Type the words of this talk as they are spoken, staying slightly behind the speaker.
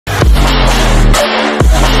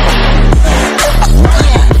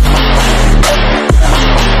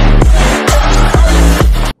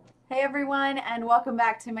and welcome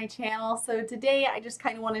back to my channel. So today I just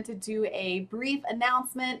kind of wanted to do a brief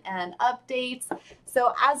announcement and updates.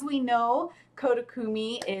 So as we know, Koda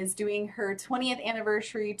Kumi is doing her 20th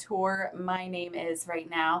anniversary tour, My Name Is, right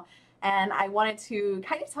now. And I wanted to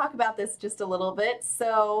kind of talk about this just a little bit.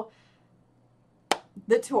 So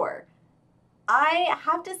the tour. I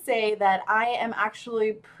have to say that I am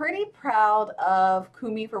actually pretty proud of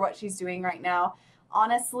Kumi for what she's doing right now.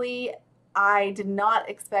 Honestly, I did not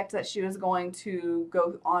expect that she was going to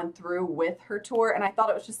go on through with her tour, and I thought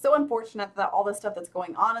it was just so unfortunate that all the stuff that's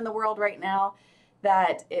going on in the world right now,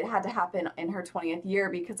 that it had to happen in her 20th year,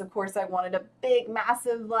 because of course I wanted a big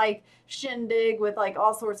massive like shindig with like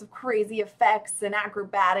all sorts of crazy effects and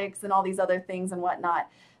acrobatics and all these other things and whatnot.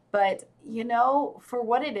 But you know, for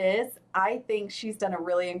what it is, I think she's done a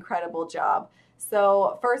really incredible job.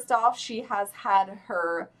 So first off, she has had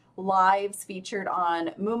her lives featured on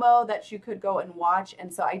Mumo that you could go and watch,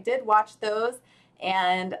 and so I did watch those,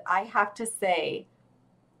 and I have to say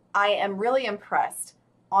I am really impressed,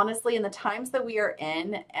 honestly, in the times that we are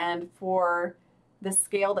in, and for the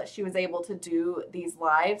scale that she was able to do these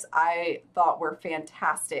lives, I thought were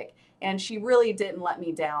fantastic, and she really didn't let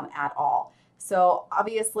me down at all. So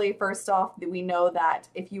obviously, first off, we know that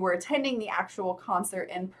if you were attending the actual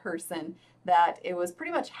concert in person, that it was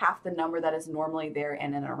pretty much half the number that is normally there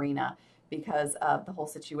in an arena because of the whole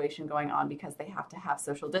situation going on, because they have to have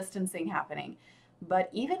social distancing happening. But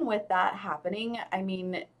even with that happening, I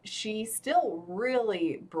mean, she still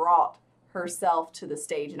really brought herself to the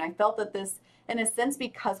stage. And I felt that this, in a sense,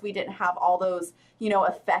 because we didn't have all those, you know,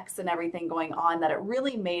 effects and everything going on, that it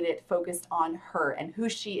really made it focused on her and who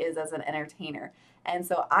she is as an entertainer. And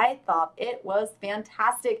so I thought it was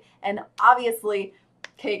fantastic. And obviously,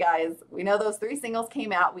 okay guys, we know those 3 singles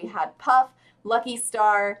came out. We had Puff, Lucky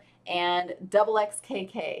Star, and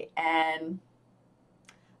XXKK, and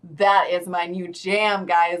that is my new jam,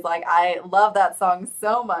 guys. Like, I love that song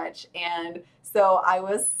so much, and so I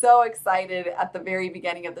was so excited at the very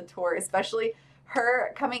beginning of the tour, especially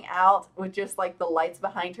her coming out with just like the lights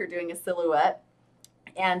behind her doing a silhouette,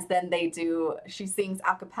 and then she sings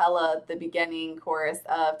a cappella the beginning chorus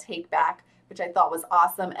of Take Back, which I thought was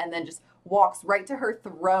awesome, and then just walks right to her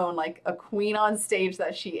throne like a queen on stage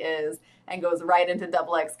that she is, and goes right into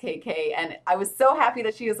XXKK. And I was so happy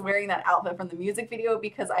that she was wearing that outfit from the music video,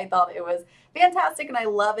 because I thought it was fantastic and I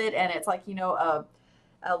love it. And it's like, you know, a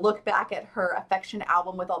look back at her Affection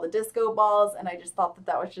album with all the disco balls, and I just thought that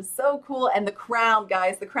that was just so cool. And the crown,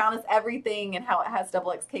 guys, the crown is everything, and how it has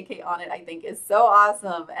XXKK on it, I think is so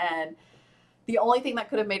awesome. And the only thing that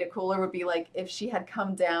could have made it cooler would be like if she had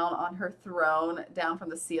come down on her throne, down from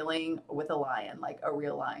the ceiling with a lion, like a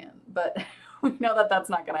real lion. But we know that that's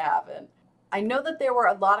not going to happen. I know that there were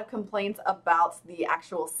a lot of complaints about the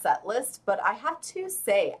actual set list, but I have to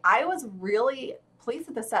say I was really pleased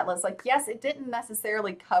with the set list. Like, yes, it didn't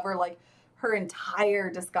necessarily cover like her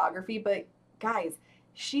entire discography, but guys,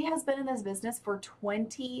 she has been in this business for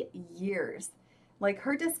 20 years. Like,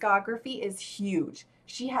 her discography is huge.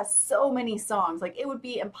 She has so many songs. Like, it would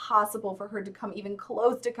be impossible for her to come even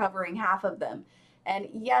close to covering half of them. And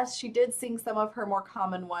yes, she did sing some of her more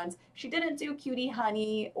common ones. She didn't do Cutie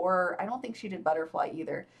Honey, or I don't think she did Butterfly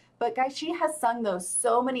either. But guys, she has sung those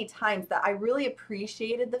so many times that I really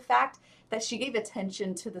appreciated the fact that she gave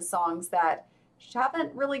attention to the songs that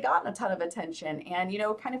haven't really gotten a ton of attention, and, you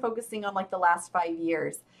know, kind of focusing on like the last 5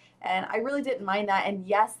 years. And I really didn't mind that. And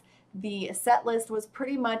yes, the set list was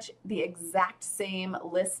pretty much the exact same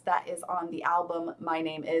list that is on the album My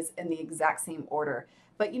Name Is, in the exact same order.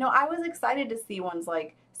 But, you know, I was excited to see ones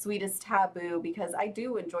like Sweetest Taboo, because I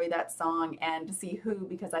do enjoy that song, and to see Who,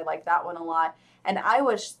 because I like that one a lot. And I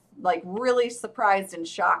was like really surprised and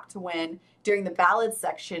shocked when during the ballad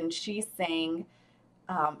section she sang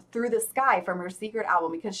Through the Sky from her Secret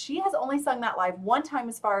album, because she has only sung that live one time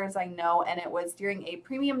as far as I know, and it was during a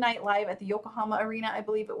premium night live at the Yokohama Arena, I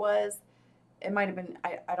believe it was. It might have been,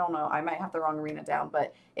 I don't know, I might have the wrong arena down,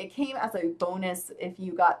 but it came as a bonus if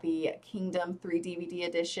you got the Kingdom 3 DVD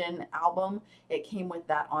edition album. It came with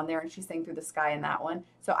that on there, and she sang Through the Sky in that one.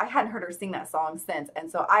 So I hadn't heard her sing that song since,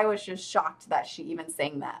 and so I was just shocked that she even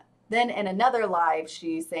sang that. Then in another live,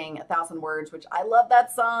 she sang 1,000 Words, which I love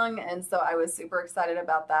that song, and so I was super excited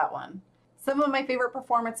about that one. Some of my favorite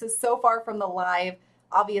performances so far from the live,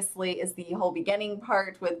 obviously, is the whole beginning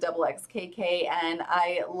part with XXKK, and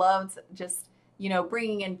I loved just, you know,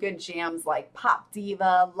 bringing in good jams like Pop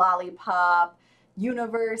Diva, Lollipop,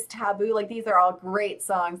 Universe, Taboo. Like, these are all great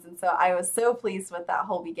songs, and so I was so pleased with that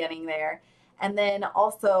whole beginning there. And then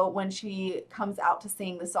also when she comes out to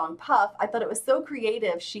sing the song Puff, I thought it was so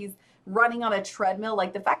creative. She's running on a treadmill.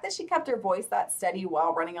 Like the fact that she kept her voice that steady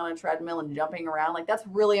while running on a treadmill and jumping around, like that's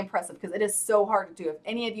really impressive because it is so hard to do. If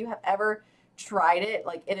any of you have ever tried it,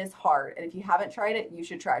 like it is hard. And if you haven't tried it, you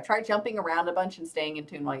should try. Try jumping around a bunch and staying in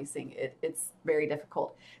tune while you sing. It's very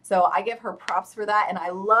difficult. So I give her props for that. And I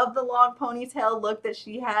love the long ponytail look that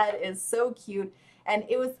she had. It is so cute. And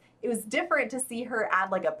it was different to see her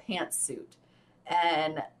add like a pantsuit.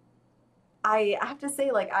 And I have to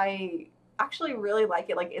say, like, I actually really like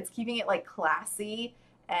it. Like it's keeping it like classy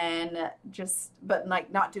and just, but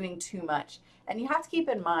like not doing too much. And you have to keep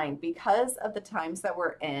in mind, because of the times that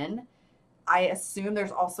we're in, I assume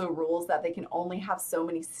there's also rules that they can only have so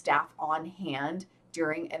many staff on hand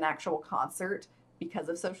during an actual concert because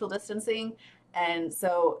of social distancing. And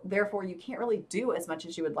so therefore you can't really do as much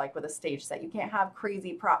as you would like with a stage set. You can't have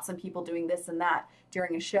crazy props and people doing this and that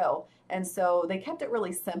during a show. And so they kept it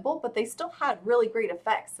really simple, but they still had really great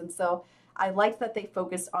effects. And so I liked that they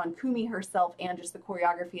focused on Kumi herself and just the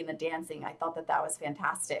choreography and the dancing. I thought that that was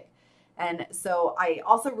fantastic. And so I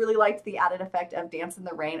also really liked the added effect of Dance in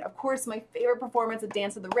the Rain. Of course, my favorite performance of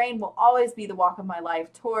Dance in the Rain will always be the Walk of My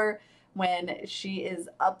Life tour, when she is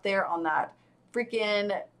up there on that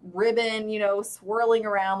freaking ribbon, you know, swirling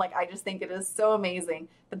around. Like, I just think it is so amazing.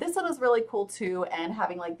 But this one is really cool too, and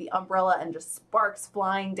having like the umbrella and just sparks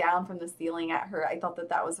flying down from the ceiling at her. I thought that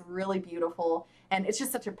that was really beautiful, and it's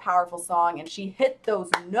just such a powerful song, and she hit those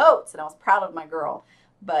notes, and I was proud of my girl.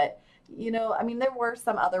 But you know, I mean, there were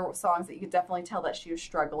some other songs that you could definitely tell that she was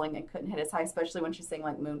struggling and couldn't hit as high, especially when she sang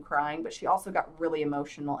like Moon Crying, but she also got really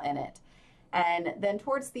emotional in it. And then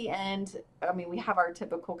towards the end, I mean, we have our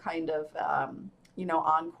typical kind of, you know,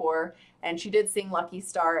 encore, and she did sing Lucky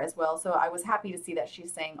Star as well. So I was happy to see that she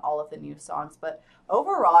sang all of the new songs. But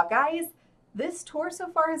overall, guys, this tour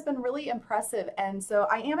so far has been really impressive. And so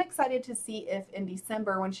I am excited to see if in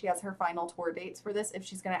December, when she has her final tour dates for this, if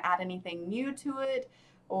she's going to add anything new to it,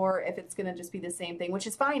 or if it's going to just be the same thing, which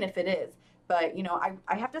is fine if it is. But, you know,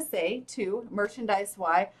 I have to say, too,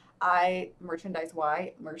 merchandise-wise, I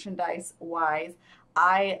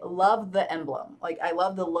love the emblem. Like, I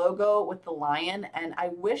love the logo with the lion, and I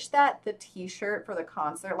wish that the t-shirt for the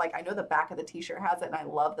concert, like, I know the back of the t-shirt has it, and I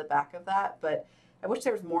love the back of that, but I wish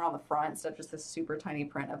there was more on the front instead of just this super tiny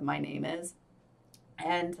print of My Name Is.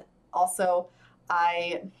 And also,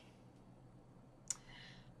 I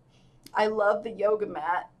love the yoga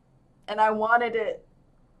mat, and I wanted it,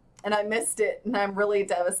 and I missed it, and I'm really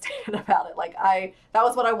devastated about it. Like, that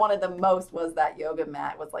was what I wanted the most, was that yoga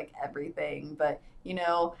mat, was like everything. But, you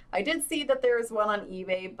know, I did see that there was one on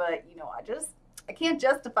eBay, but, you know, I can't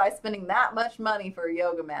justify spending that much money for a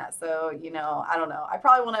yoga mat. So, you know, I don't know. I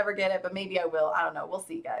probably won't ever get it, but maybe I will. I don't know. We'll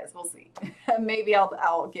see, guys. We'll see. Maybe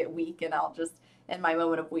I'll get weak, and I'll just, in my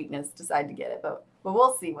moment of weakness, decide to get it. But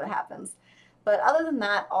we'll see what happens. But other than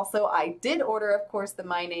that, also, I did order, of course, the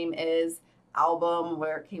My Name Is album,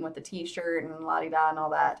 where it came with the t-shirt and la-di-da and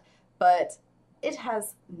all that. But it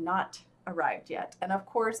has not arrived yet. And of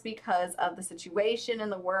course, because of the situation in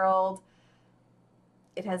the world,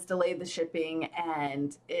 it has delayed the shipping,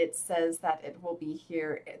 and it says that it will be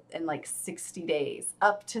here in like 60 days,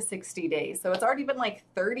 up to 60 days. So it's already been like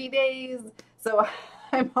 30 days. So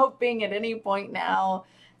I'm hoping at any point now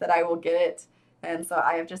that I will get it. And so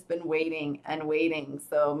I have just been waiting and waiting.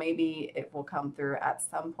 So maybe it will come through at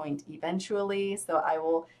some point eventually. So I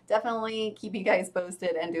will definitely keep you guys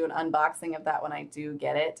posted and do an unboxing of that when I do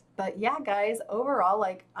get it. But yeah, guys, overall,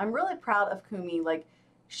 like, I'm really proud of Kumi. Like,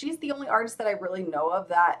 she's the only artist that I really know of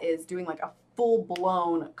that is doing like a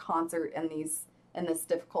full-blown concert in this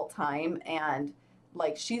difficult time. And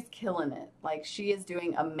like, she's killing it. Like, she is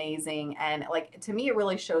doing amazing. And like, to me, it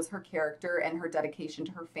really shows her character and her dedication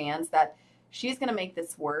to her fans, that she's going to make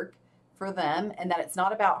this work for them, and that it's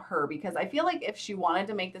not about her. Because I feel like if she wanted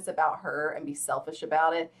to make this about her and be selfish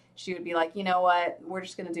about it, she would be like, you know what, we're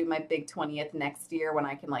just going to do my big 20th next year when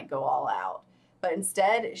I can like go all out. But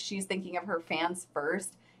instead, she's thinking of her fans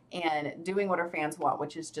first and doing what her fans want,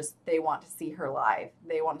 which is just, they want to see her live.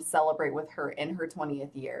 They want to celebrate with her in her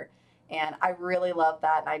 20th year. And I really love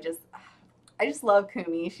that. And I just love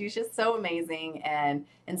Kumi. She's just so amazing and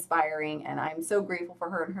inspiring, and I'm so grateful for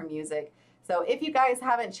her and her music. So if you guys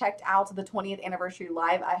haven't checked out the 20th anniversary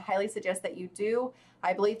live, I highly suggest that you do.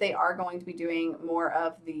 I believe they are going to be doing more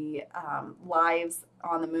of the lives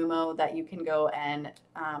on the Mumo that you can go and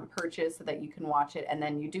purchase so that you can watch it. And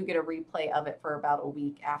then you do get a replay of it for about a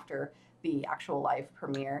week after the actual live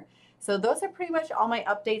premiere. So those are pretty much all my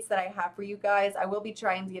updates that I have for you guys. I will be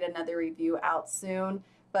trying to get another review out soon.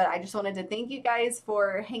 But I just wanted to thank you guys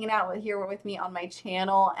for hanging out here with me on my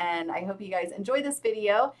channel, and I hope you guys enjoyed this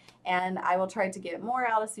video, and I will try to get more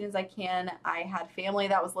out as soon as I can. I had family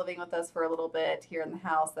that was living with us for a little bit here in the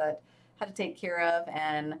house that I had to take care of,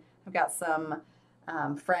 and I've got some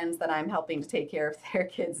friends that I'm helping to take care of their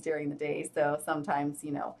kids during the day, so sometimes,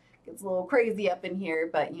 you know, it gets a little crazy up in here,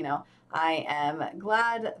 but, you know, I am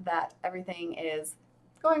glad that everything is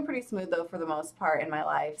going pretty smooth, though, for the most part in my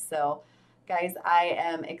life. So guys, I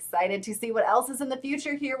am excited to see what else is in the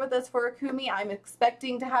future here with us for Kumi. I'm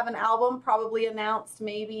expecting to have an album probably announced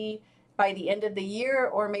maybe by the end of the year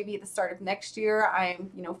or maybe at the start of next year. I'm,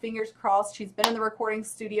 you know, fingers crossed. She's been in the recording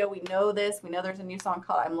studio. We know this. We know there's a new song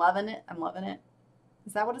called I'm Lovin' It. I'm Lovin' It.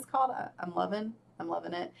 Is that what it's called? I'm loving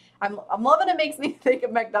it. I'm loving it makes me think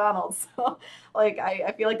of McDonald's. So, like,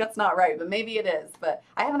 I feel like that's not right, but maybe it is. But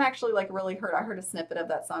I haven't actually, like, really heard. I heard a snippet of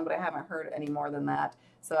that song, but I haven't heard any more than that.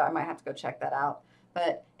 So I might have to go check that out.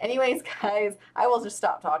 But anyways, guys, I will just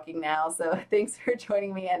stop talking now. So thanks for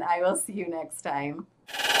joining me, and I will see you next time.